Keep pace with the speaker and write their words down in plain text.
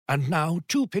And now,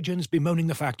 two pigeons bemoaning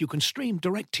the fact you can stream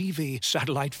DirecTV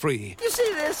satellite-free. You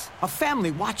see this? A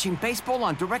family watching baseball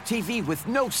on DirecTV with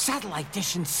no satellite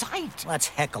dish in sight. Let's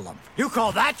heckle them. You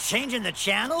call that changing the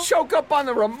channel? Choke up on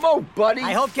the remote, buddy.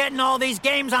 I hope getting all these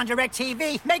games on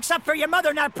DirecTV makes up for your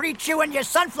mother not pre-chewing your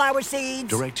sunflower seeds.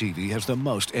 DirecTV has the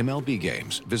most MLB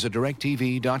games. Visit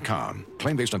DirecTV.com.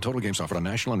 Claim based on total games offered on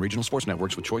national and regional sports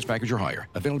networks with choice package or higher.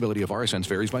 Availability of RSNs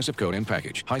varies by zip code and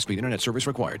package. High-speed internet service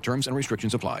required. Terms and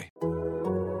restrictions apply.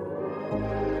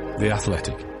 The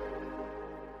Athletic.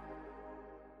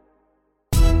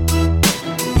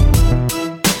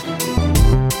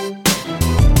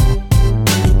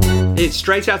 It's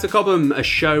Straight Outta Cobham, a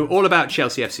show all about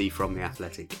Chelsea FC from The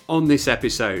Athletic. On this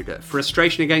episode,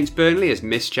 frustration against Burnley as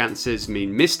missed chances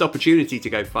mean missed opportunity to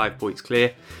go 5 points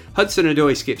clear.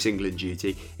 Hudson-Odoi skips England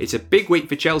duty. It's a big week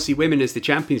for Chelsea women as the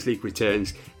Champions League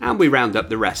returns, and we round up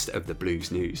the rest of the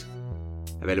Blues news.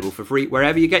 Available for free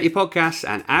wherever you get your podcasts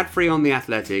and ad-free on The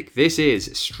Athletic. This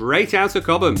is Straight Outta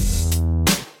Cobham.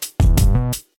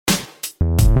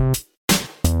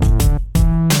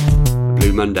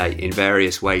 Blue Monday in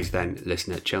various ways then,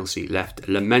 listener. Chelsea left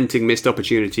lamenting missed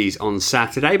opportunities on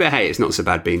Saturday, but hey, it's not so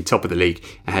bad being top of the league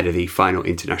ahead of the final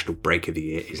international break of the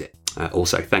year, is it?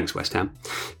 Also, thanks West Ham.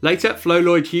 Later, Flo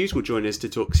Lloyd-Hughes will join us to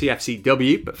talk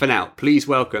CFCW, but for now, please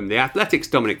welcome The Athletic's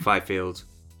Dominic Fifield.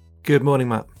 Good morning,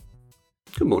 Matt.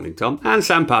 Good morning, Tom. And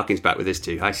Sam Parkin's back with us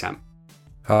too. Hi, Sam.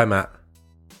 Hi, Matt.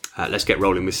 Let's get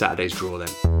rolling with Saturday's draw then.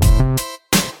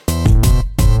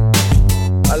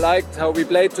 I liked how we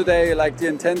played today, like the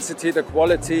intensity, the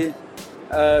quality,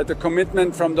 the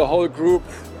commitment from the whole group.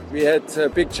 We had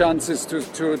big chances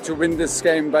to win this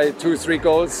game by 2-3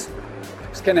 goals.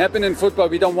 This can happen in football.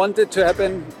 We don't want it to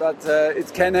happen, but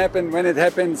it can happen. When it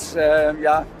happens,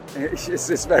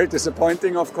 it's very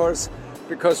disappointing, of course,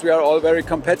 because we are all very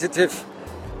competitive.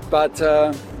 But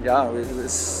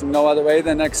there's no other way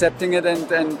than accepting it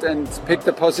and pick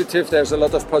the positive. There's a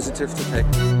lot of positive to take.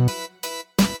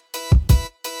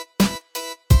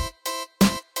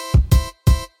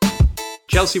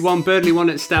 Chelsea won, Burnley won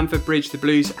at Stamford Bridge. The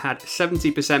Blues had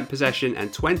 70% possession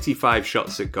and 25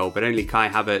 shots at goal, but only Kai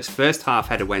Havertz's first half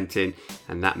header went in,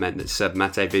 and that meant that sub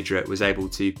Mate Vidra was able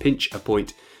to pinch a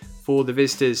point for the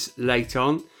visitors late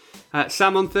on.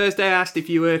 Sam, on Thursday, asked if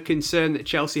you were concerned that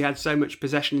Chelsea had so much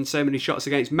possession and so many shots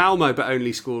against Malmo but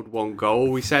only scored one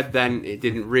goal. We said then it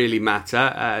didn't really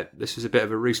matter. This was a bit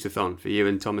of a roostathon for you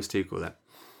and Thomas Tuchel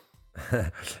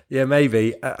there. Yeah,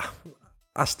 maybe.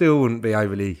 I still wouldn't be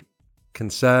overly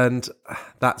concerned.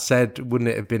 That said, wouldn't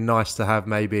it have been nice to have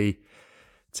maybe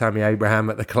Tammy Abraham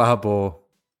at the club, or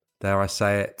dare I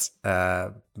say it,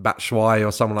 Batshuayi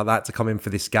or someone like that to come in for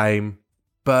this game?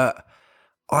 But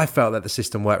I felt that the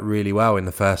system worked really well in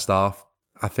the first half.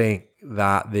 I think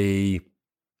that the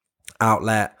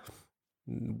outlet,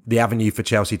 the avenue for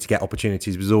Chelsea to get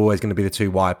opportunities was always going to be the two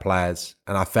wide players.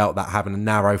 And I felt that having a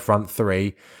narrow front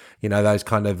three, you know, those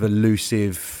kind of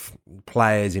elusive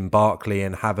players in Barkley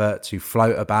and Havertz who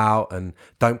float about and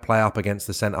don't play up against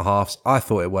the centre halves, I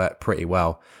thought it worked pretty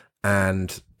well.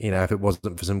 And, you know, if it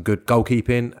wasn't for some good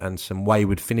goalkeeping and some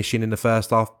wayward finishing in the first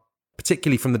half,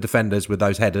 particularly from the defenders with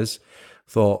those headers,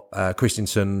 thought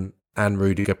Christensen and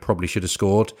Rudiger probably should have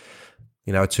scored.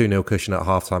 You know, a 2-0 cushion at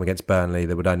half-time against Burnley,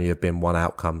 there would only have been one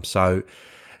outcome. So,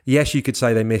 yes, you could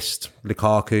say they missed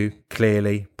Lukaku,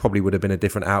 clearly. Probably would have been a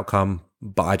different outcome.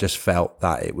 But I just felt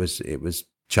that it was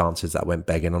chances that went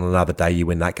begging. On another day, you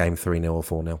win that game 3-0 or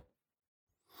 4-0.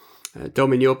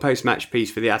 Dom, in your post-match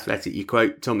piece for The Athletic, you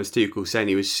quote Thomas Tuchel saying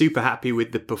he was super happy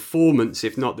with the performance,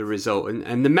 if not the result.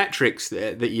 And the metrics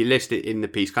that you listed in the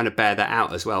piece kind of bear that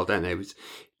out as well, don't they? It was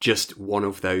just one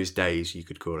of those days, you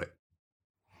could call it.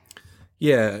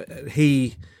 Yeah,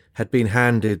 he had been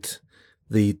handed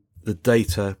the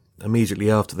data immediately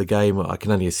after the game. I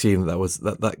can only assume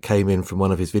that came in from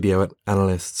one of his video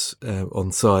analysts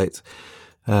on site.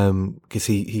 Because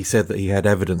he said that he had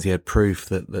evidence, he had proof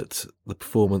that the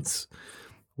performance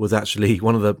was actually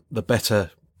one of the better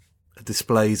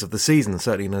displays of the season,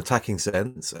 certainly in an attacking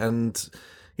sense. And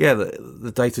yeah,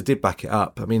 the data did back it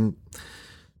up. I mean,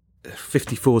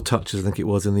 54 touches, I think it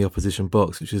was, in the opposition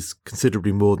box, which is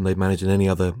considerably more than they've managed in any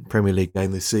other Premier League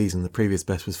game this season. The previous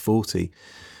best was 40.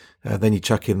 Then you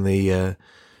chuck in the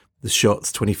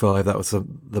shots, 25. That was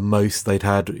the most they'd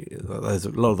had. A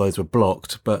lot of those were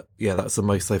blocked, but yeah, that's the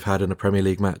most they've had in a Premier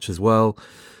League match as well.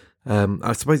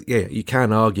 I suppose, yeah, you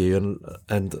can argue,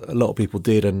 and a lot of people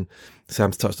did, and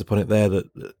Sam's touched upon it there,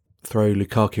 that throw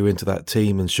Lukaku into that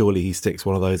team and surely he sticks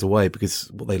one of those away,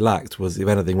 because what they lacked was, if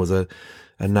anything, was a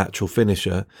natural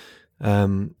finisher.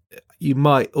 You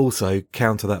might also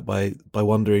counter that by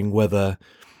wondering whether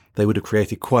they would have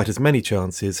created quite as many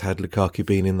chances had Lukaku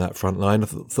been in that front line. I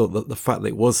thought that the fact that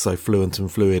it was so fluent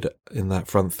and fluid in that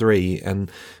front three,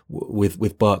 and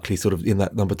with Barkley sort of in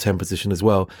that number 10 position as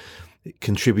well, it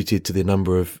contributed to the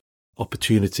number of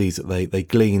opportunities that they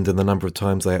gleaned and the number of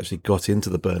times they actually got into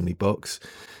the Burnley box.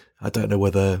 I don't know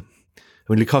whether...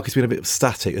 I mean, Lukaku's been a bit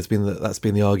static. That's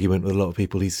been the argument with a lot of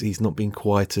people. He's not been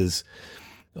quite as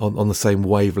on the same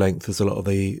wavelength as a lot of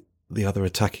the other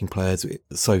attacking players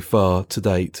so far to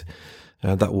date.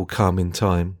 That will come in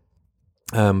time.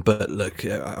 But look,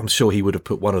 I'm sure he would have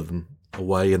put one of them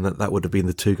away, and that would have been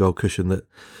the 2-goal cushion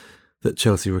that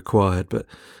Chelsea required. But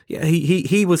yeah,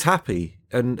 he was happy,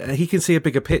 and he can see a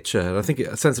bigger picture. And I think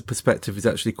a sense of perspective is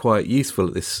actually quite useful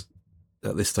at this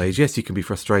stage. Yes, you can be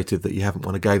frustrated that you haven't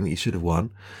won a game that you should have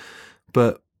won,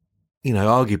 but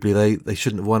arguably they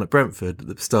shouldn't have won at Brentford at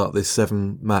the start of this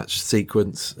 7-match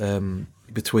sequence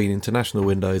between international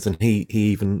windows, and he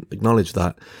even acknowledged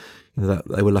that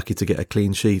they were lucky to get a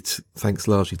clean sheet thanks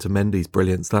largely to Mendy's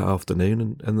brilliance that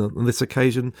afternoon. And on this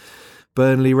occasion,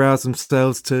 Burnley roused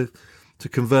themselves to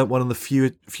convert one of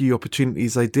the few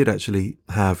opportunities they did actually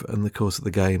have in the course of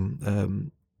the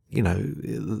game.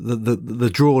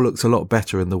 The draw looks a lot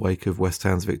better in the wake of West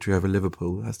Ham's victory over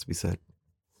Liverpool, has to be said.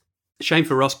 Shame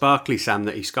for Ross Barkley, Sam,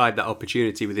 that he skied that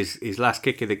opportunity with his last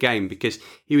kick of the game, because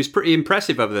he was pretty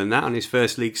impressive other than that on his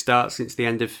first league start since the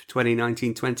end of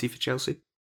 2019-20 for Chelsea.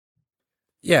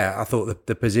 Yeah, I thought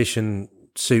the position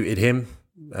suited him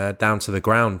down to the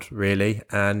ground, really.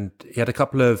 And he had a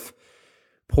couple of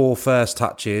poor first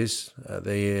touches at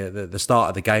the start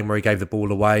of the game where he gave the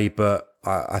ball away, but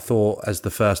I thought as the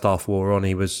first half wore on,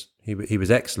 he was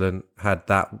excellent. Had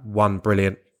that one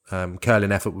brilliant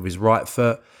curling effort with his right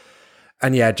foot.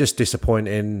 And yeah, just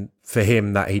disappointing for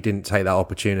him that he didn't take that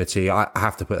opportunity. I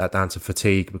have to put that down to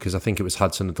fatigue, because I think it was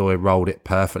Hudson-Odoi rolled it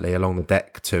perfectly along the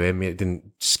deck to him. It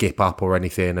didn't skip up or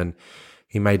anything, and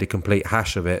he made a complete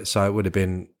hash of it. So it would have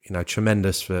been,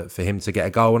 tremendous for him to get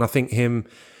a goal. And I think him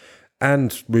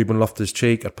and Ruben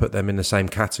Loftus-Cheek, I'd put them in the same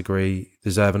category,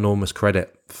 deserve enormous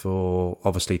credit for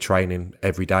obviously training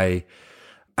every day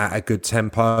at a good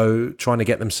tempo, trying to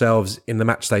get themselves in the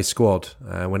matchday squad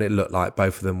when it looked like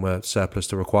both of them were surplus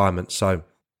to requirements. So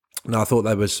I thought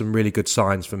there was some really good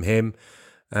signs from him.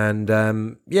 And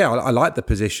I liked the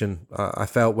position. I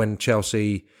felt when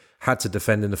Chelsea had to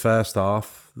defend in the first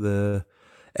half, the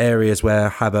areas where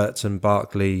Havertz and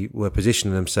Barkley were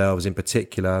positioning themselves in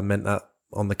particular meant that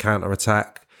on the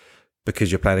counter-attack,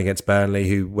 because you're playing against Burnley,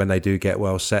 who, when they do get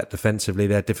well set defensively,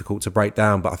 they're difficult to break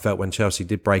down. But I felt when Chelsea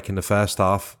did break in the first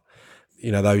half,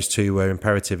 those two were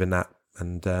imperative in that.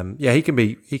 And he can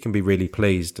be really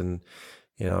pleased. And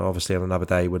obviously on another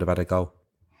day he would have had a goal.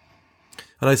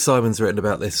 I know Simon's written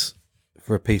about this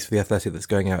for a piece for The Athletic that's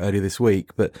going out earlier this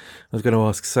week, but I was going to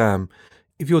ask Sam,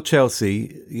 if you're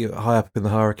Chelsea, you're high up in the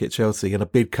hierarchy at Chelsea, and a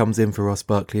bid comes in for Ross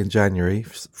Barkley in January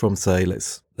from, say,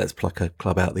 let's pluck a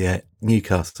club out the air,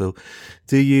 Newcastle,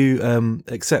 do you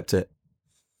accept it?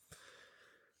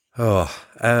 I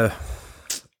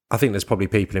think there's probably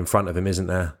people in front of him, isn't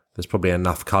there? There's probably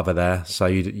enough cover there, so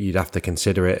you'd have to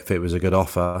consider it if it was a good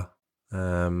offer.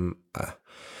 That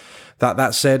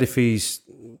said, if he's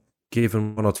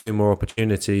given one or two more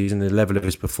opportunities and the level of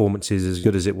his performance is as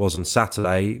good as it was on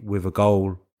Saturday, with a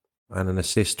goal and an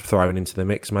assist thrown into the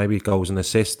mix, maybe goals and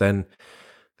assists, then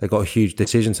they've got a huge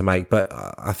decision to make. But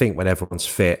I think when everyone's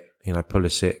fit,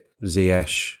 Pulisic,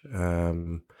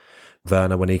 Ziyech,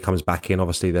 Werner, when he comes back in,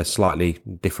 obviously they're slightly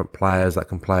different players that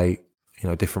can play,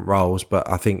 different roles. But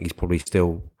I think he's probably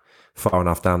still far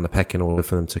enough down the pecking order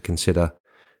for them to consider,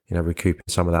 recouping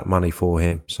some of that money for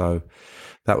him. So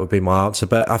that would be my answer.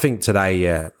 But I think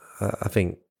today, I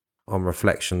think on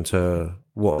reflection to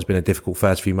what has been a difficult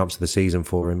first few months of the season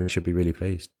for him, he should be really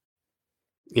pleased.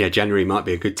 Yeah, January might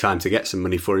be a good time to get some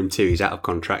money for him too. He's out of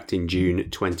contract in June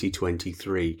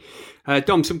 2023.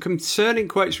 Dom, some concerning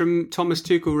quotes from Thomas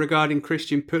Tuchel regarding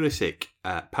Christian Pulisic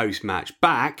post-match.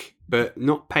 Back, but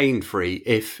not pain-free,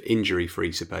 if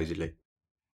injury-free, supposedly.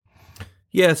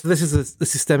 Yeah, so this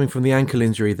is stemming from the ankle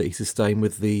injury that he sustained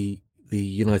with the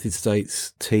United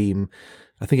States team,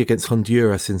 I think against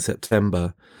Honduras in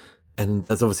September. And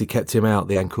that's obviously kept him out,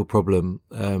 the ankle problem,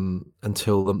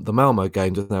 until the Malmo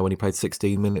game just now, when he played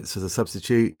 16 minutes as a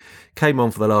substitute. Came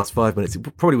on for the last 5 minutes.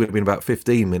 It probably would have been about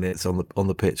 15 minutes on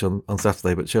the pitch on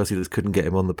Saturday, but Chelsea just couldn't get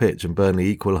him on the pitch, and Burnley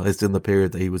equalised in the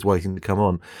period that he was waiting to come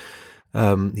on.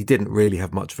 He didn't really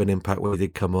have much of an impact when he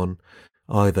did come on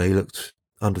either. He looked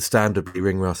understandably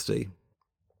ring rusty.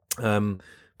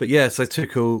 But yeah, so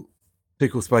Tuchel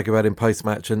spoke about him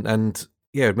post-match and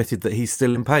admitted that he's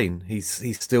still in pain.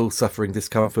 He's still suffering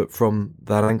discomfort from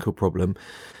that ankle problem.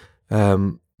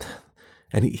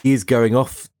 and he is going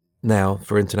off now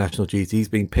for international duty. He's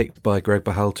been picked by Greg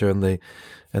Berhalter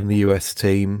and the US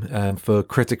team for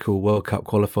critical World Cup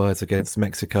qualifiers against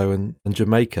Mexico and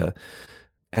Jamaica.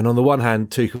 And on the one hand,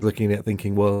 Tuchel's looking at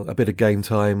thinking, well, a bit of game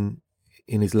time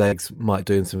in his legs might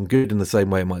do him some good in the same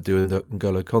way it might do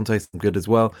N'Golo Kanté some good as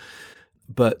well.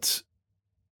 But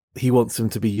he wants him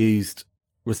to be used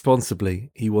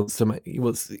responsibly. He wants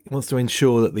to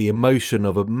ensure that the emotion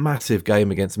of a massive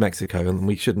game against Mexico, and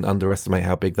we shouldn't underestimate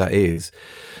how big that is,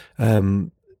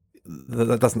 that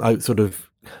doesn't sort of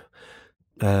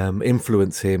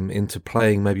influence him into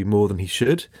playing maybe more than he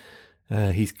should.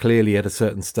 He's clearly at a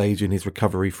certain stage in his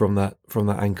recovery from that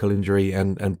ankle injury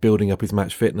and building up his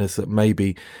match fitness that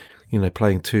maybe,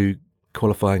 playing 2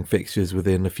 qualifying fixtures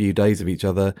within a few days of each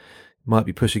other might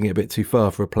be pushing it a bit too far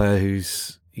for a player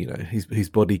who's, whose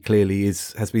body clearly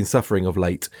has been suffering of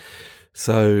late.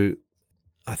 So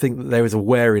I think that there is a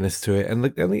wariness to it. And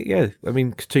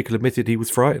Tuchel admitted he was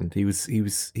frightened.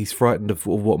 He's frightened of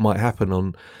what might happen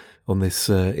on this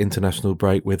international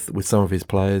break with some of his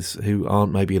players who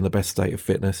aren't maybe in the best state of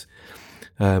fitness,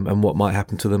 and what might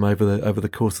happen to them over the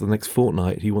course of the next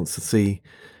fortnight. He wants to see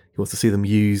them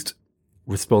used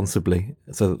responsibly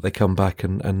so that they come back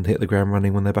and hit the ground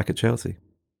running when they're back at Chelsea.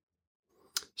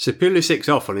 So Pulisic's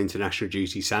off on international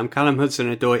duty, Sam. Callum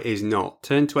Hudson-Odoi is not.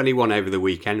 Turned 21 over the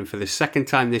weekend, and for the second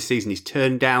time this season he's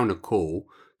turned down a call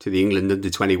to the England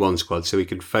under-21 squad so he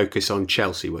can focus on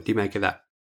Chelsea. What do you make of that?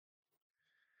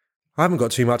 I haven't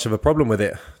got too much of a problem with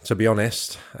it, to be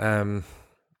honest. I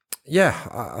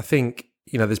think,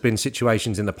 there's been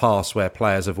situations in the past where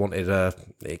players have wanted a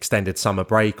extended summer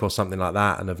break or something like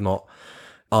that and have not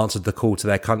answered the call to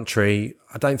their country.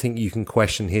 I don't think you can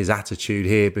question his attitude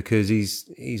here because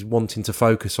he's wanting to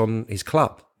focus on his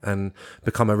club and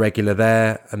become a regular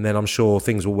there. And then I'm sure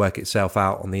things will work itself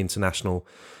out on the international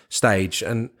stage.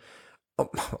 And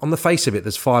on the face of it,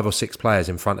 there's 5 or 6 players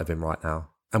in front of him right now.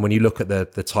 And when you look at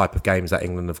the type of games that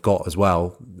England have got as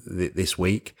well this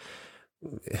week,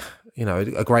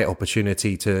 a great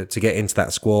opportunity to get into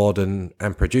that squad and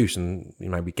produce and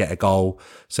maybe get a goal.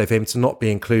 So for him to not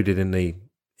be included in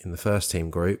the first team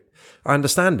group, I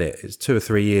understand it. It's 2 or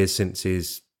 3 years since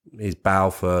his bow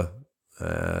for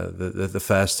the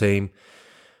first team.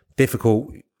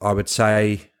 Difficult, I would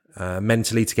say,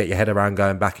 mentally to get your head around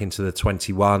going back into the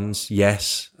 21s,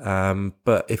 yes.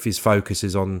 But if his focus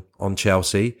is on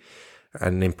Chelsea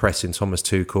and impressing Thomas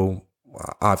Tuchel,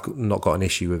 I've not got an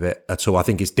issue with it at all. I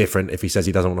think it's different if he says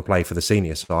he doesn't want to play for the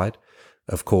senior side,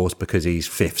 of course, because he's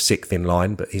 5th, 6th in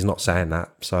line, but he's not saying that.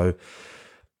 So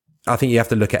I think you have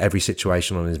to look at every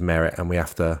situation on his merit, and we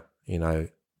have to,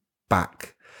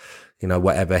 back,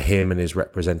 whatever him and his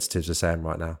representatives are saying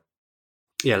right now.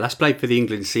 Yeah, last played for the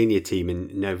England senior team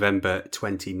in November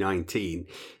 2019.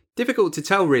 Difficult to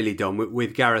tell really, Dom,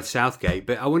 with Gareth Southgate,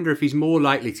 but I wonder if he's more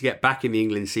likely to get back in the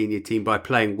England senior team by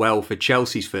playing well for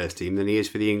Chelsea's first team than he is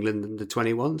for the England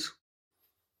under-21s.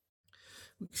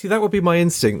 See, that would be my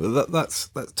instinct.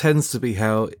 That tends to be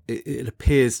how it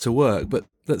appears to work, but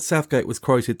that Southgate was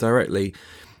quoted directly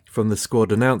from the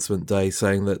squad announcement day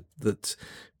saying that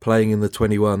playing in the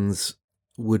 21s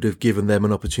would have given them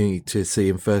an opportunity to see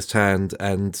him firsthand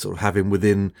and sort of have him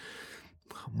within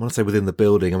the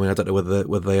building. I mean, I don't know whether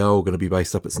they are all going to be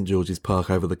based up at St George's Park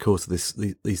over the course of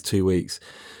these 2 weeks.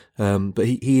 But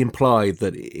he implied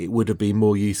that it would have been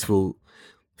more useful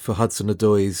for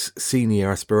Hudson-Odoi's senior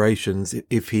aspirations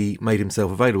if he made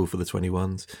himself available for the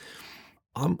 21s.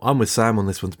 I'm with Sam on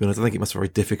this one, to be honest. I think it must be very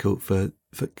difficult for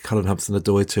Callum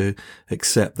Hudson-Odoi to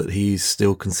accept that he's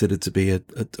still considered to be a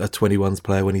 21s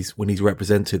player when he's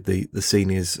represented the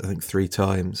seniors, I think, 3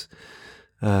 times.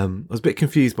 I was a bit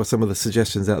confused by some of the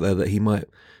suggestions out there that he might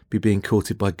be being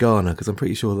courted by Ghana, because I'm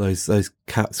pretty sure those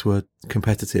caps were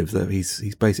competitive. That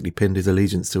he's basically pinned his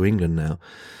allegiance to England now.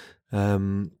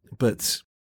 But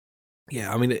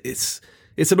yeah, I mean, it's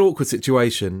an awkward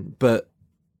situation, but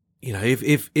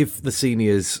if the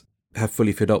seniors have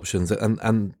fully fit options,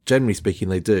 and generally speaking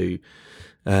they do,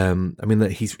 I mean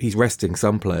that he's resting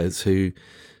some players who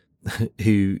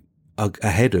are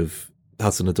ahead of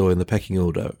Hudson-Odoi in the pecking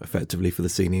order effectively for the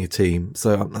senior team.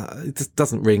 So it just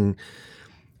doesn't ring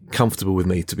comfortable with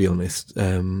me, to be honest,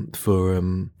 in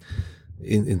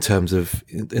terms of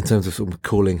sort of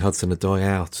calling Hudson-Odoi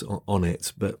out on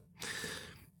it. But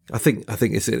I think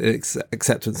it's an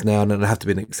acceptance now, and it'll have to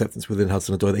be an acceptance within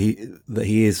Hudson-Odoi that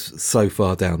he is so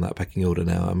far down that pecking order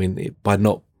now. I mean, by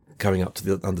not going up to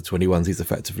the under-21s, he's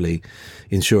effectively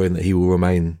ensuring that he will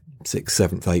remain 6th,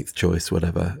 7th, 8th choice,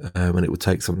 whatever, and it would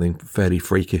take something fairly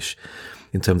freakish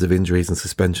in terms of injuries and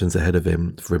suspensions ahead of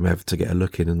him for him ever to get a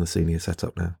look in the senior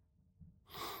setup now.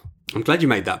 I'm glad you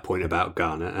made that point about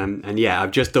Garner. And yeah,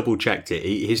 I've just double checked it.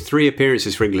 His 3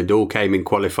 appearances for England all came in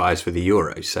qualifiers for the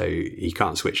Euros, so he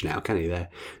can't switch now, can he?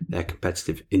 They're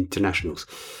competitive internationals.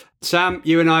 Sam,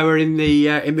 you and I were in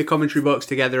the commentary box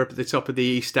together up at the top of the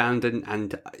East Stand,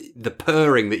 and the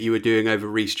purring that you were doing over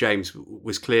Reece James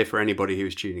was clear for anybody who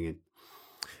was tuning in.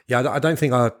 Yeah, I don't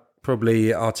think I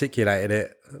probably articulated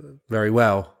it very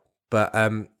well, but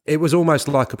it was almost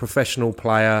like a professional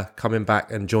player coming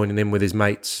back and joining in with his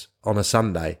mates on a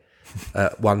Sunday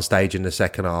at one stage in the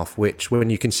second half, which, when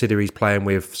you consider he's playing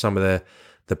with some of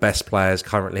the best players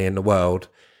currently in the world,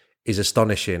 is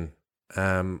astonishing.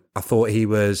 I thought he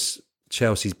was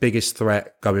Chelsea's biggest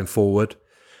threat going forward.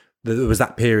 There was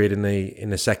that period in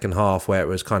the second half where it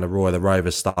was kind of Roy the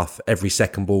Rover stuff. Every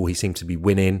second ball he seemed to be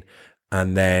winning,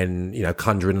 and then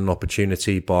conjuring an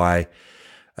opportunity by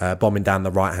bombing down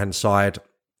the right hand side.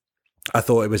 I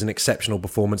thought it was an exceptional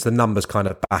performance. The numbers kind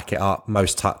of back it up.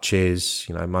 Most touches,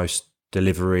 most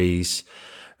deliveries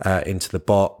into the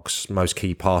box, most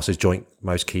key passes,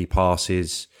 most key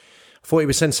passes. I thought he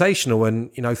was sensational.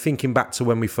 And, thinking back to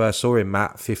when we first saw him,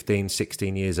 Matt, 15,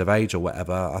 16 years of age or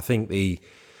whatever, I think the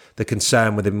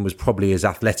concern with him was probably his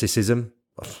athleticism.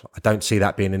 I don't see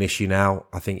that being an issue now.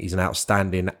 I think he's an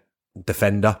outstanding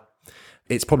defender.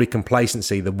 It's probably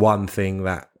complacency, the one thing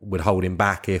that would hold him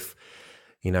back if,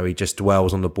 he just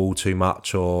dwells on the ball too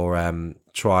much or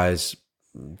tries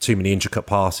too many intricate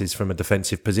passes from a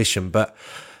defensive position. But,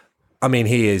 I mean,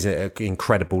 he is at an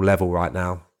incredible level right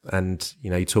now. And,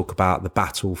 you talk about the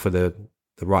battle for the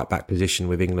right back position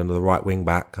with England or the right wing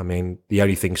back. I mean, the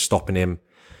only thing stopping him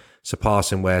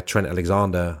surpassing where Trent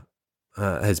Alexander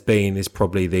has been is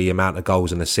probably the amount of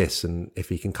goals and assists. And if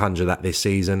he can conjure that this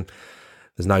season,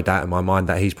 there's no doubt in my mind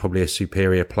that he's probably a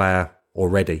superior player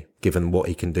already, given what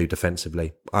he can do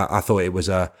defensively. I thought it was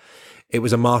a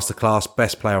masterclass,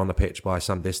 best player on the pitch by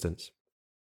some distance.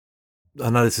 I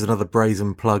know this is another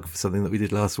brazen plug for something that we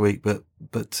did last week, but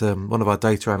one of our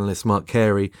data analysts, Mark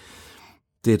Carey,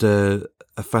 did a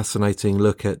fascinating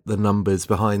look at the numbers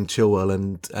behind Chilwell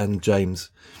and James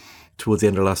towards the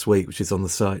end of last week, which is on the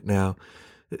site now.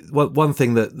 One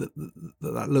thing that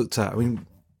looked at, I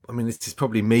mean, this is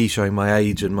probably me showing my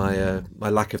age and my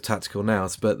lack of tactical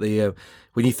nous, but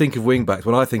when you think of wing-backs,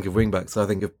 when I think of wing-backs, I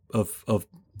think of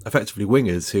effectively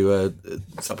wingers who are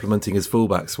supplementing as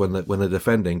fullbacks when they're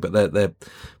defending, but they're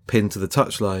pinned to the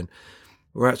touchline.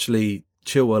 Where actually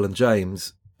Chilwell and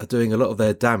James are doing a lot of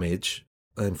their damage,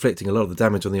 inflicting a lot of the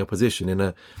damage on the opposition in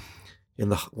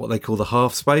the what they call the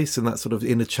half space, in that sort of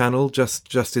inner channel,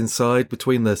 just inside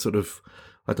between the sort of,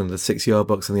 I don't know, the 6-yard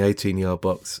box and the 18-yard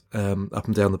box, up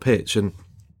and down the pitch. And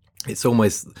it's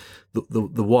almost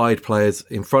the wide players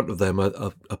in front of them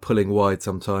are pulling wide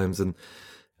sometimes, and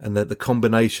the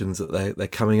combinations that they're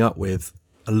coming up with,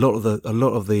 a lot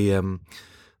of the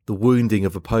wounding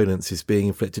of opponents is being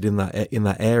inflicted in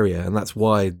that area, and that's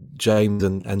why James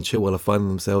and Chilwell are finding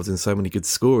themselves in so many good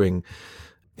scoring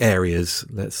areas.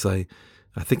 Let's say,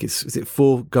 I think is it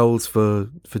 4 goals for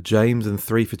James and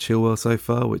 3 for Chilwell so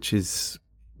far, which is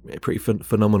pretty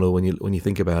phenomenal when you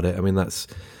think about it. I mean, I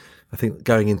think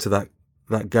going into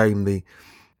that game,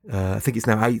 I think it's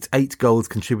now eight goals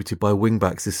contributed by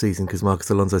wing-backs this season, because Marcos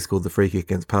Alonso scored the free kick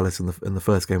against Palace in the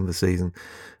first game of the season,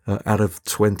 out of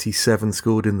 27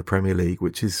 scored in the Premier League,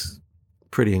 which is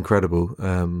pretty incredible,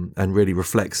 and really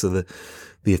reflects the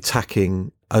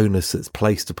attacking onus that's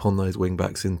placed upon those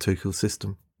wing-backs in Tuchel's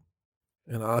system.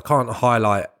 I can't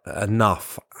highlight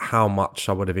enough how much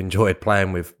I would have enjoyed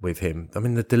playing with him. I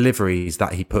mean, the deliveries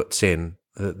that he puts in,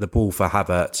 the ball for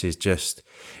Havertz is just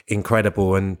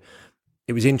incredible. And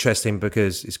it was interesting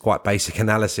because it's quite basic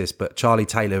analysis, but Charlie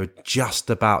Taylor had just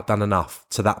about done enough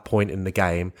to that point in the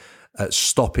game at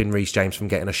stopping Reece James from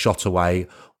getting a shot away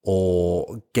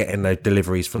or getting the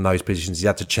deliveries from those positions. He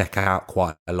had to check out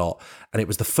quite a lot. And it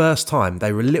was the first time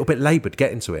they were a little bit laboured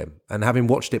getting to him. And having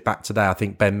watched it back today, I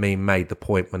think Ben Mee made the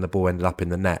point when the ball ended up in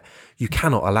the net. You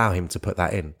cannot allow him to put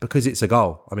that in because it's a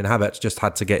goal. I mean, Havertz just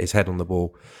had to get his head on the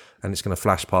ball and it's going to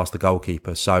flash past the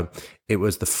goalkeeper. So it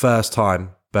was the first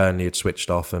time Burnley had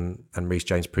switched off and Reece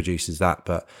James produces that.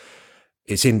 But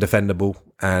it's indefendable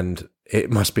and it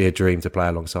must be a dream to play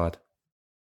alongside.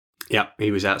 Yeah,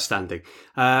 he was outstanding.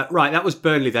 Right, that was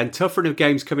Burnley then. Tough run of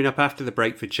games coming up after the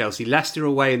break for Chelsea. Leicester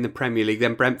away in the Premier League,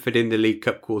 then Brentford in the League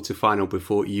Cup quarter-final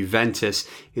before Juventus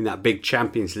in that big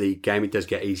Champions League game. It does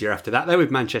get easier after that, though,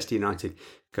 with Manchester United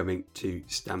coming to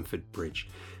Stamford Bridge.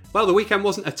 Well, the weekend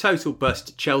wasn't a total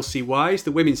bust Chelsea-wise.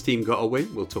 The women's team got a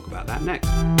win. We'll talk about that next.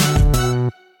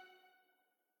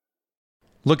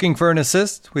 Looking for an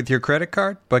assist with your credit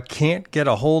card but can't get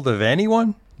a hold of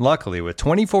anyone? Luckily, with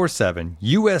 24/7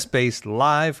 US-based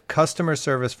live customer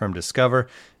service from Discover,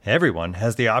 everyone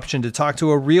has the option to talk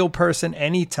to a real person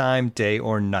anytime, day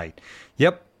or night.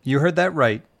 Yep, you heard that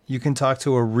right. You can talk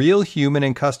to a real human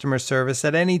in customer service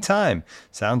at any time.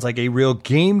 Sounds like a real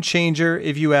game changer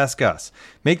if you ask us.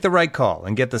 Make the right call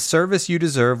and get the service you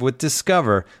deserve with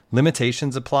Discover.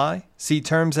 Limitations apply. See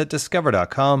terms at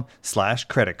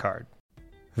discover.com/creditcard.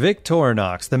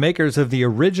 Victorinox, the makers of the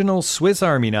original Swiss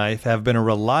Army knife, have been a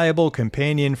reliable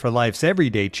companion for life's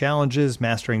everyday challenges,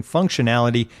 mastering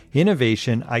functionality,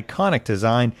 innovation, iconic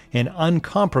design, and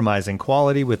uncompromising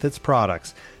quality with its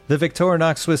products. The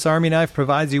Victorinox Swiss Army knife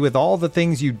provides you with all the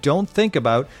things you don't think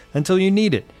about until you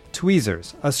need it.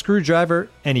 Tweezers, a screwdriver,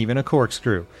 and even a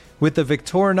corkscrew. With the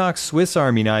Victorinox Swiss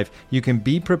Army knife, you can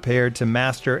be prepared to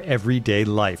master everyday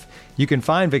life. You can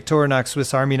find Victorinox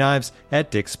Swiss Army knives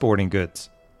at Dick's Sporting Goods.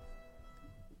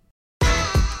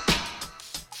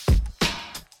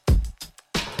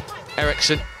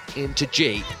 Eriksson into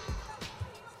G.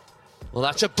 Well,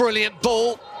 that's a brilliant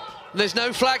ball. There's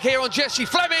no flag here on Jessie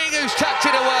Fleming, who's tucked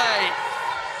it away.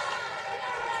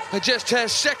 And just her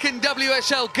second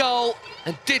WSL goal,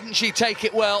 and didn't she take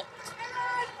it well?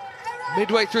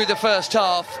 Midway through the first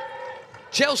half,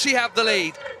 Chelsea have the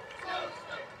lead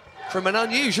from an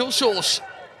unusual source.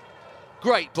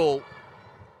 Great ball.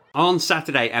 On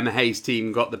Saturday, Emma Hayes'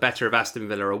 team got the better of Aston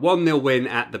Villa, a 1-0 win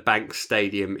at the Bank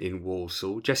Stadium in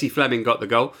Walsall. Jessie Fleming got the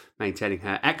goal, maintaining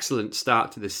her excellent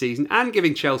start to the season and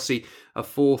giving Chelsea a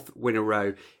fourth win in a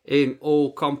row in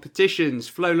all competitions.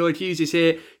 Flo Lloyd-Hughes is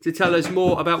here to tell us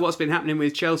more about what's been happening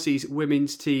with Chelsea's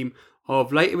women's team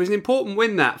of late. It was an important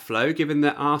win, that, Flo, given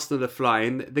that Arsenal are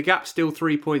flying. The gap's still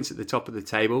 3 points at the top of the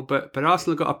table, but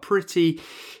Arsenal got a pretty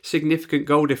significant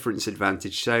goal difference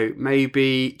advantage. So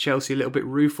maybe Chelsea a little bit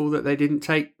rueful that they didn't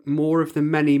take more of the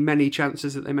many, many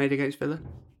chances that they made against Villa.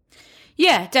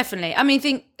 Yeah, definitely. I mean, I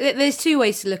think there's two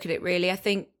ways to look at it, really. I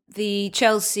think the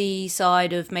Chelsea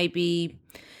side of maybe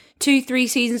 2-3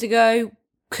 seasons ago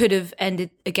could have ended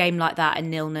a game like that in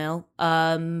 0-0.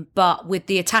 But with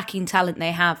the attacking talent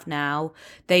they have now,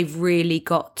 they've really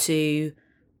got to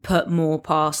put more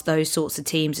past those sorts of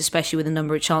teams, especially with the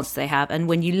number of chances they have. And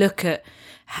when you look at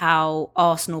how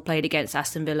Arsenal played against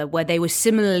Aston Villa, where they were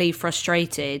similarly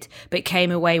frustrated but came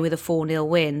away with a 4-0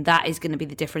 win, that is going to be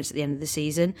the difference at the end of the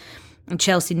season. And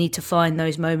Chelsea need to find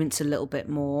those moments a little bit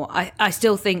more. I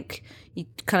still think, you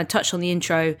kind of touched on the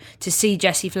intro, to see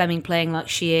Jessie Fleming playing like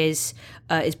she is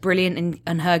brilliant,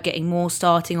 and her getting more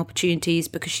starting opportunities,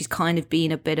 because she's kind of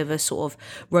been a bit of a sort of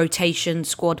rotation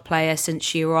squad player since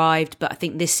she arrived. But I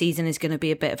think this season is going to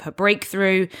be a bit of her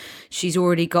breakthrough. She's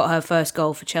already got her first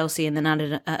goal for Chelsea and then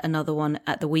added another one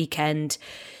at the weekend.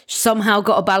 Somehow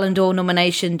got a Ballon d'Or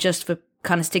nomination just for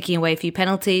kind of sticking away a few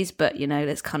penalties, but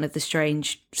that's kind of the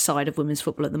strange side of women's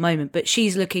football at the moment. But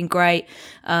she's looking great,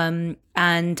 and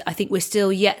I think we're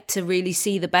still yet to really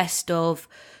see the best of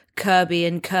Kirby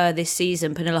and Kerr this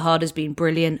season. Pernilla Harder's been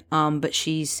brilliant, but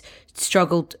she's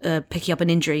struggled picking up an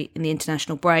injury in the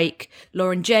international break.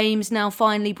 Lauren James now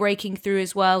finally breaking through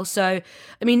as well. So,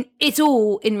 I mean, it's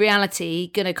all in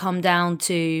reality going to come down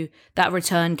to that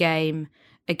return game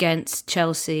against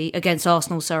Arsenal,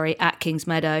 at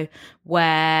Kingsmeadow,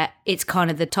 where it's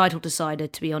kind of the title decider,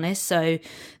 to be honest. So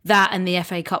that and the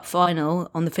FA Cup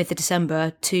final on the 5th of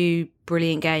December, two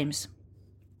brilliant games.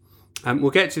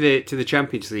 We'll get to the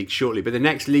Champions League shortly, but the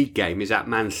next league game is at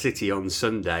Man City on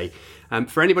Sunday.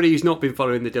 For anybody who's not been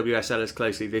following the WSL as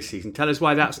closely this season, tell us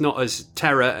why that's not as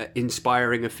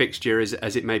terror-inspiring a fixture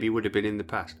as it maybe would have been in the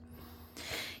past.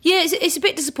 Yeah, it's a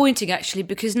bit disappointing, actually,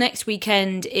 because next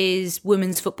weekend is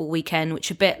Women's Football Weekend,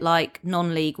 which, a bit like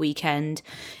non-league weekend,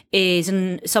 is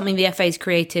something the FA's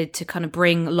created to kind of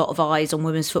bring a lot of eyes on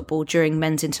women's football during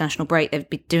men's international break. They've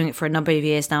been doing it for a number of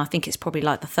years now. I think it's probably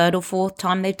like the third or fourth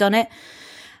time they've done it.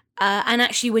 And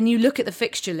actually, when you look at the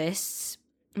fixture lists,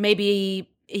 maybe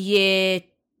a year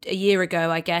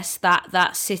ago, I guess,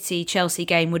 that City-Chelsea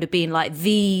game would have been like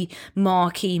the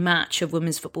marquee match of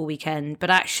Women's Football Weekend.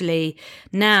 But actually,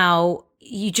 now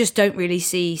you just don't really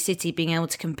see City being able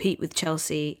to compete with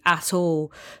Chelsea at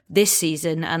all this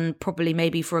season, and probably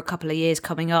maybe for a couple of years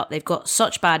coming up. They've got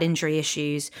such bad injury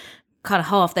issues. Kind of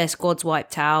half their squad's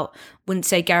wiped out. Wouldn't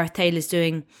say Gareth Taylor's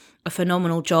doing a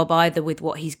phenomenal job either with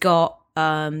what he's got.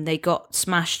 They got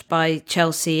smashed by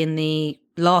Chelsea in the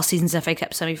last season's FA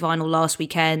Cup semi-final last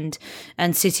weekend,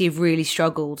 and City have really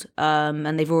struggled,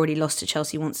 and they've already lost to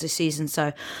Chelsea once this season.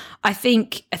 So I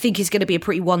think it's going to be a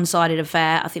pretty one-sided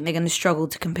affair. I think they're going to struggle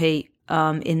to compete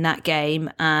in that game,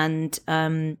 and I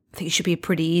think it should be a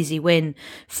pretty easy win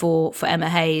for Emma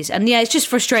Hayes. And yeah, it's just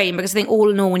frustrating because I think all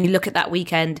in all, when you look at that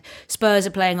weekend, Spurs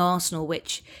are playing Arsenal,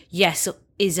 which, yes,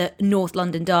 is a North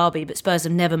London derby, but Spurs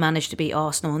have never managed to beat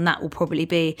Arsenal, and that will probably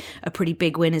be a pretty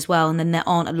big win as well. And then there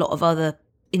aren't a lot of other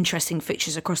interesting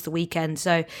fixtures across the weekend.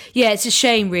 So yeah, it's a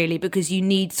shame really, because you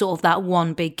need sort of that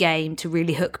one big game to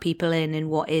really hook people in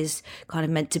what is kind of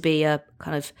meant to be a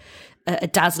kind of a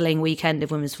dazzling weekend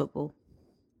of women's football.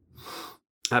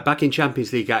 Back in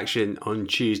Champions League action on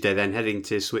Tuesday, then heading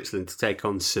to Switzerland to take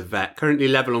on Servette. Currently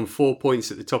level on 4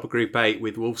 points at the top of Group 8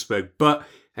 with Wolfsburg, but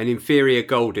an inferior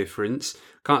goal difference.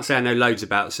 Can't say I know loads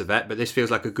about Servette, but this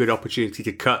feels like a good opportunity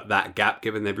to cut that gap,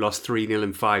 given they've lost 3-0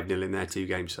 and 5-0 in their 2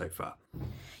 games so far.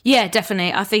 Yeah,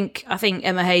 definitely. I think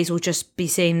Emma Hayes will just be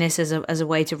seeing this as a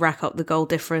way to rack up the goal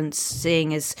difference.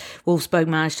 Seeing as Wolfsburg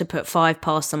managed to put 5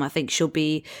 past them, I think she'll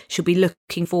be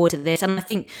looking forward to this. And I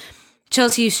think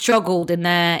Chelsea struggled in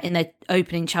their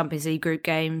opening Champions League group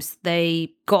games.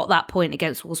 They got that point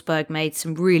against Wolfsburg, made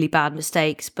some really bad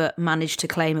mistakes, but managed to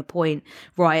claim a point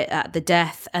right at the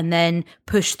death, and then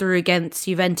pushed through against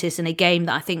Juventus in a game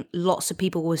that I think lots of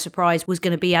people were surprised was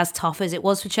going to be as tough as it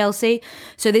was for Chelsea.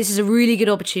 So this is a really good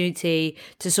opportunity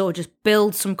to sort of just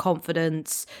build some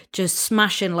confidence, just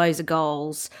smash in loads of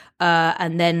goals,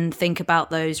 and then think about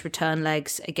those return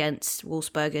legs against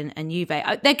Wolfsburg and Juve.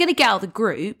 They're going to get out of the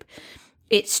group.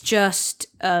 It's just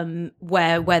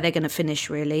where they're going to finish,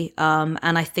 really.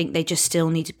 And I think they just still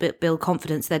need to build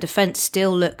confidence. Their defence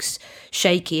still looks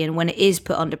shaky, and when it is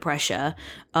put under pressure,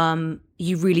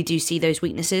 you really do see those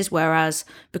weaknesses. Whereas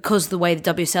because the way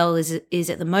the WSL is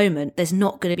at the moment, there's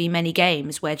not going to be many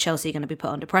games where Chelsea are going to be put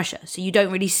under pressure. So you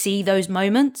don't really see those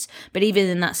moments. But even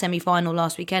in that semi-final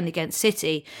last weekend against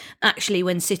City, actually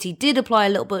when City did apply a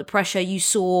little bit of pressure, you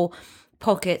saw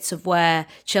pockets of where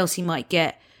Chelsea might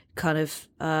get kind of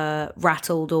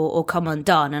rattled or come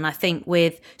undone. And I think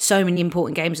with so many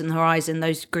important games on the horizon,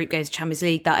 those group games, Champions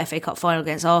League, that FA Cup final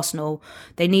against Arsenal,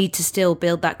 they need to still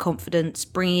build that confidence,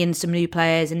 bringing in some new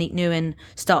players. Aniek Nguyen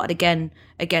started again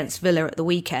against Villa at the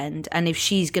weekend, and if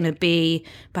she's going to be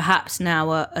perhaps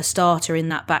now a starter in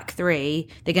that back three,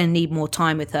 they're going to need more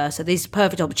time with her. So this is a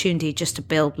perfect opportunity just to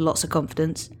build lots of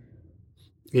confidence.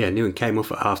 Yeah, Nguyen came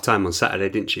off at half-time on Saturday,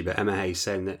 didn't she? But Emma Hayes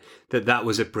saying that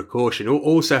was a precaution.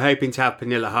 Also hoping to have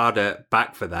Pernilla Harder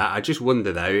back for that. I just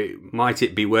wonder, though, might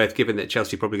it be worth, given that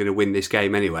Chelsea are probably going to win this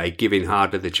game anyway, giving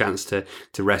Harder the chance to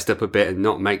rest up a bit and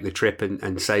not make the trip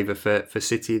and save her for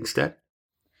City instead?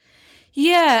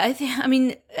 Yeah, I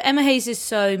mean, Emma Hayes is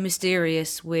so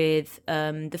mysterious with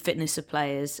the fitness of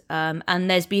players. And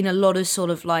there's been a lot of sort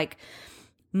of like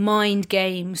mind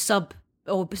game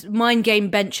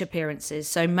bench appearances.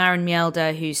 So Maren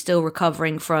Mjelde, who's still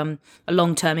recovering from a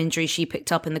long-term injury she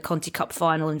picked up in the Conti Cup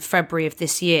final in February of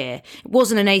this year. It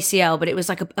wasn't an ACL, but it was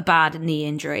like a bad knee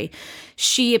injury.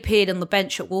 She appeared on the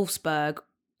bench at Wolfsburg,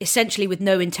 essentially with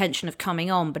no intention of coming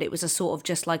on, but it was a sort of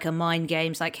just like a mind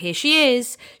games, like here she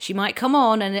is, she might come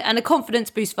on, and a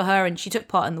confidence boost for her, and she took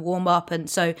part in the warm-up, and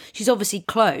so she's obviously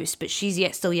close, but she's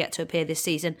still yet to appear this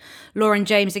season. Lauren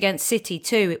James against City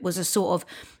too, it was a sort of,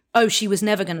 she was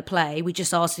never going to play. We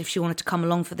just asked if she wanted to come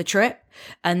along for the trip.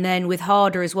 And then with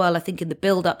Harder as well, I think in the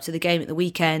build-up to the game at the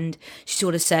weekend, she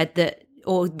sort of said that,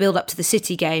 or build-up to the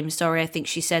City game, I think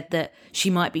she said that she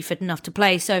might be fit enough to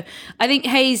play. So I think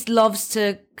Hayes loves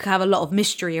to have a lot of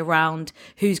mystery around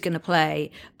who's going to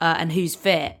play and who's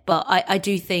fit. But I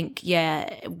do think,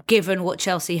 given what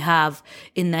Chelsea have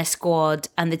in their squad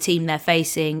and the team they're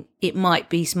facing, it might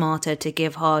be smarter to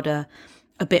give Harder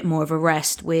a bit more of a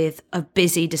rest with a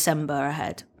busy December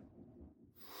ahead.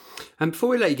 And before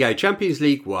we let you go, Champions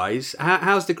League-wise,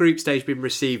 how's the group stage been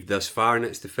received thus far? And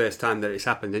it's the first time that it's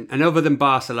happened. And other than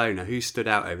Barcelona, who stood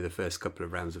out over the first couple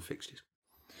of rounds of fixtures?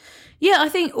 Yeah, I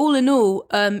think all in all,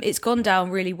 it's gone down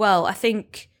really well. I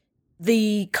think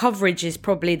the coverage is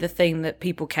probably the thing that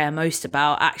people care most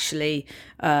about. Actually,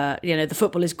 the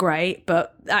football is great,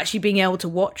 but actually being able to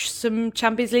watch some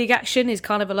Champions League action is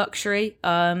kind of a luxury.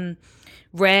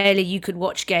 Rarely you could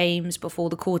watch games before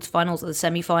the quarterfinals or the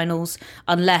semi-finals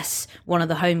unless one of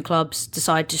the home clubs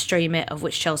decide to stream it, of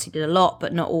which Chelsea did a lot,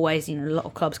 but not always. A lot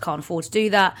of clubs can't afford to do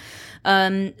that.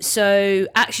 So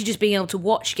actually just being able to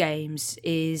watch games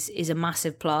is a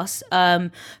massive plus.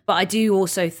 But I do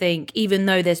also think, even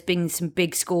though there's been some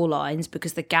big score lines,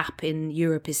 because the gap in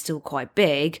Europe is still quite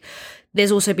big,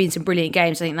 there's also been some brilliant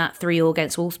games. I think that 3-3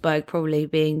 against Wolfsburg probably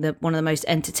being one of the most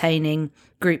entertaining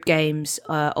group games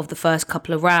of the first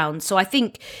couple of rounds. So I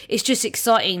think it's just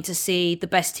exciting to see the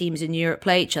best teams in Europe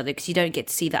play each other, because you don't get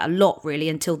to see that a lot really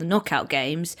until the knockout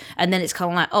games. And then it's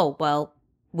kind of like,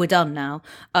 we're done now.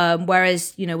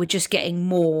 Whereas, we're just getting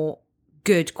more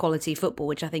good quality football,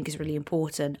 which I think is really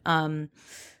important.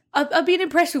 I've been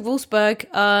impressed with Wolfsburg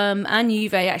and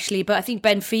Juve, actually, but I think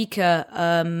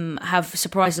Benfica have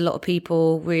surprised a lot of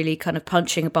people, really kind of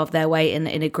punching above their weight in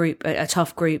a group, a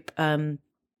tough group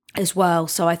as well.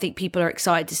 So I think people are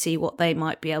excited to see what they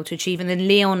might be able to achieve. And then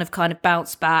Lyon have kind of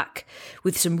bounced back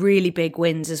with some really big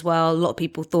wins as well. A lot of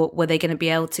people thought, were they going to be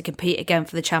able to compete again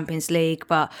for the Champions League?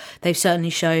 But they've certainly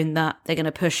shown that they're going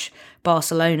to push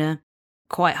Barcelona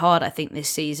quite hard, I think, this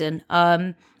season.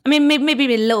 I mean,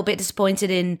 maybe a little bit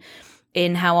disappointed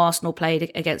in how Arsenal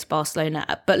played against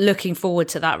Barcelona, but looking forward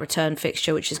to that return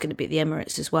fixture, which is going to be at the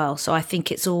Emirates as well. So I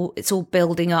think it's all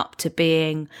building up to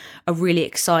being a really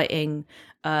exciting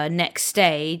next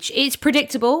stage. It's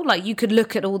predictable. Like, you could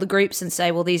look at all the groups and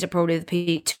say, well, these are probably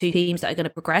the two teams that are going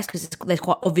to progress, because there's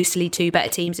quite obviously two better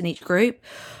teams in each group.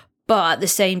 But at the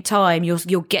same time,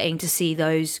 you're getting to see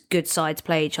those good sides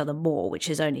play each other more,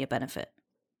 which is only a benefit.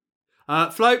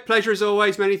 Flo, pleasure as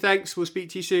always. Many thanks. We'll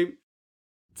speak to you soon.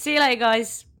 See you later,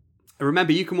 guys.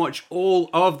 Remember, you can watch all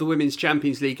of the Women's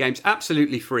Champions League games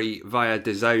absolutely free via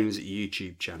DAZN's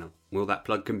YouTube channel. Will that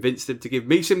plug convince them to give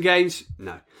me some games?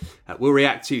 No. We'll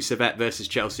react to Servette versus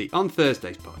Chelsea on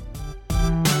Thursday's pod.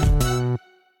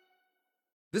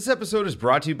 This episode is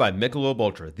brought to you by Michelob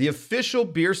Ultra, the official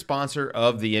beer sponsor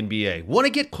of the NBA. Want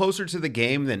to get closer to the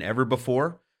game than ever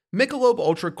before? Michelob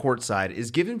Ultra Courtside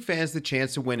is giving fans the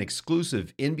chance to win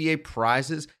exclusive NBA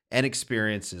prizes and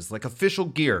experiences like official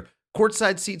gear,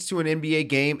 courtside seats to an NBA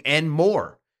game, and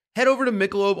more. Head over to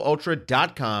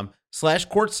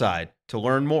MichelobUltra.com/courtside to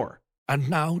learn more. And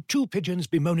now, two pigeons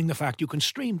bemoaning the fact you can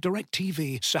stream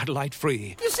DirecTV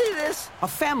satellite-free. You see this? A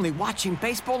family watching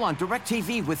baseball on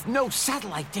DirecTV with no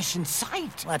satellite dish in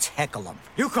sight. Let's heckle them.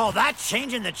 You call that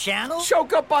changing the channel?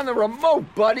 Choke up on the remote,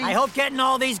 buddy. I hope getting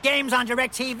all these games on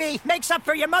DirecTV makes up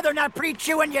for your mother not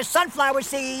pre-chewing your sunflower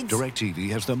seeds. DirecTV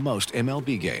has the most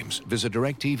MLB games. Visit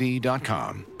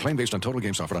DirecTV.com. Claim based on total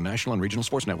games offered on national and regional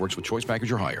sports networks with choice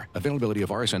package or higher. Availability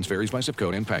of RSNs varies by zip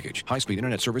code and package. High-speed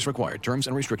internet service required. Terms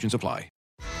and restrictions apply.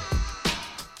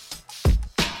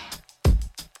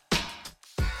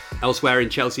 Elsewhere in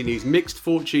Chelsea news, mixed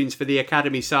fortunes for the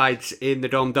academy sides in the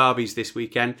Dom derbies this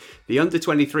weekend. The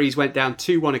under-23s went down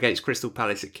 2-1 against Crystal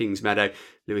Palace at Kingsmeadow.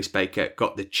 Lewis Baker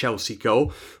got the Chelsea goal.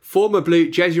 Former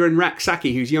Blue Jesurin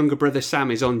Rak-Saki, whose younger brother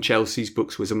Sam is on Chelsea's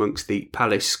books, was amongst the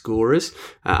Palace scorers.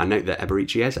 I note that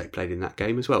Eberechi Eze played in that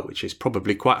game as well, which is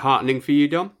probably quite heartening for you,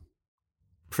 Dom.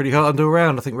 Pretty hard all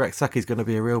round. I think Rak-Saki's going to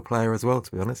be a real player as well,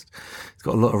 to be honest. He's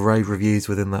got a lot of rave reviews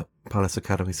within that Palace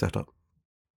Academy setup.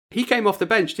 He came off the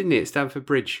bench, didn't he, at Stamford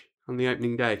Bridge on the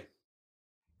opening day?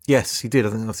 Yes, he did. I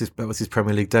think that was his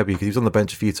Premier League debut, because he was on the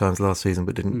bench a few times last season,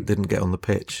 but didn't get on the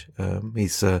pitch.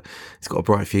 He's got a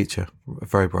bright future, a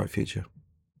very bright future.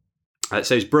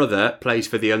 So his brother plays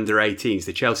for the under-18s,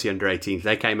 the Chelsea under-18s.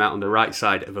 They came out on the right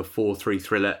side of a 4-3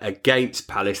 thriller against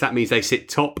Palace. That means they sit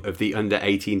top of the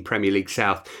under-18 Premier League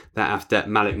South. That after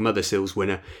Malik Mothersil's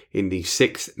winner in the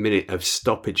 6th minute of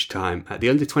stoppage time. The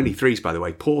under-23s, by the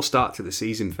way, poor start to the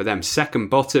season for them. Second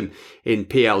bottom in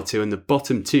PL2, and the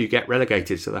bottom two get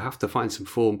relegated, so they'll have to find some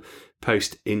form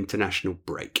post-international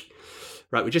break.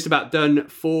 Right, we're just about done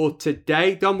for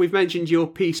today. Dom, we've mentioned your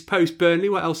piece post-Burnley.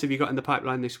 What else have you got in the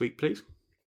pipeline this week, please?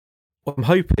 Well, I'm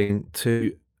hoping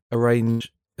to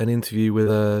arrange an interview with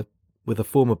a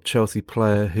former Chelsea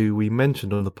player who we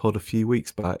mentioned on the pod a few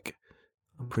weeks back.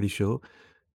 I'm pretty sure.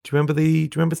 Do you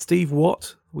remember Steve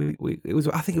Watt? I think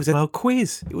it was in our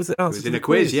quiz. It was in a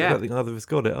quiz, yeah. I don't think either of us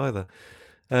got it either.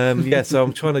 So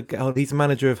I'm trying to get on. He's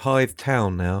manager of Hythe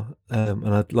Town now,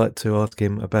 and I'd like to ask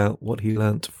him about what he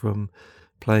learnt from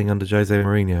playing under Jose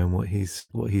Mourinho and what he's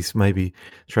maybe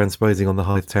transposing on the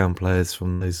Hythe Town players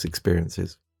from those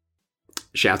experiences.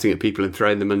 Shouting at people and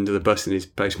throwing them under the bus in his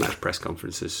post-match press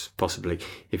conferences, possibly,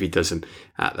 if he does them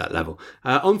at that level.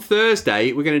 On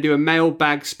Thursday, we're going to do a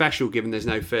mailbag special, given there's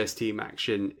no first team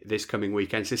action this coming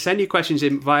weekend. So send your questions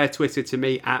in via Twitter to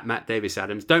me at Matt Davis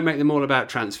Adams. Don't make them all about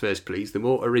transfers, please. The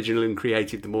more original and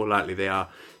creative, the more likely they are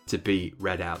to be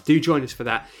read out. Do join us for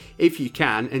that if you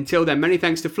can. Until then, many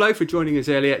thanks to Flo for joining us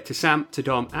earlier, to Sam, to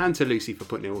Dom, and to Lucy for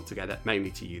putting it all together,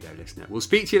 mainly to you, though, listener. We'll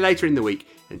speak to you later in the week.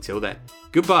 Until then,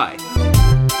 goodbye.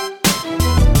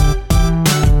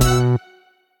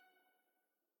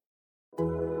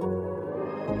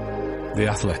 The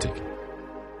Athletic.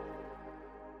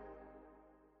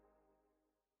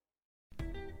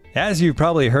 As you've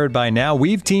probably heard by now,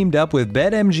 we've teamed up with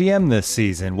BetMGM this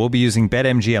season. We'll be using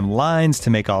BetMGM lines to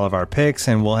make all of our picks,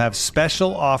 and we'll have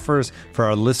special offers for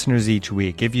our listeners each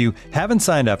week. If you haven't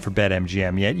signed up for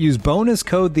BetMGM yet, use bonus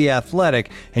code The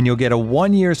Athletic, and you'll get a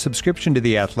 1-year subscription to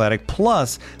The Athletic,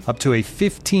 plus up to a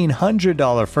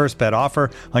 $1,500 first bet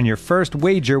offer on your first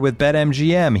wager with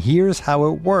BetMGM. Here's how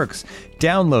it works.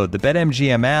 Download the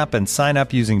BetMGM app and sign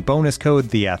up using bonus code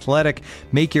The Athletic.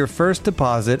 Make your first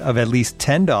deposit of at least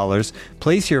 $10.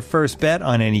 Place your first bet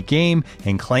on any game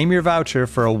and claim your voucher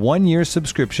for a 1-year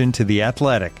subscription to The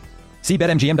Athletic. See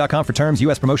BetMGM.com for terms.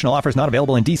 U.S. promotional offers not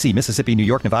available in D.C., Mississippi, New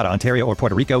York, Nevada, Ontario, or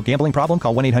Puerto Rico. Gambling problem?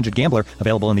 Call 1-800-GAMBLER.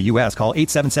 Available in the U.S. Call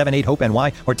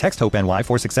 877-8-HOPE-NY or text HOPE-NY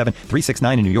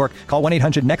 467-369 in New York. Call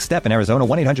 1-800-NEXT-STEP in Arizona.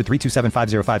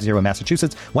 1-800-327-5050 in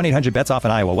Massachusetts. 1-800-BETS-OFF in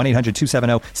Iowa.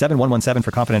 1-800-270-7117 for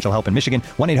confidential help in Michigan.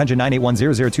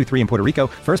 1-800-981-0023 in Puerto Rico.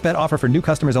 First bet offer for new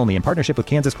customers only in partnership with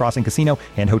Kansas Crossing Casino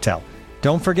and Hotel.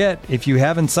 Don't forget, if you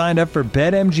haven't signed up for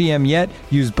BetMGM yet,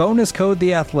 use bonus code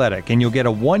The Athletic, and you'll get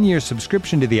a 1-year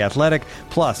subscription to The Athletic,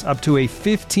 plus up to a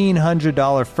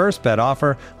 $1,500 first bet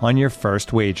offer on your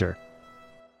first wager.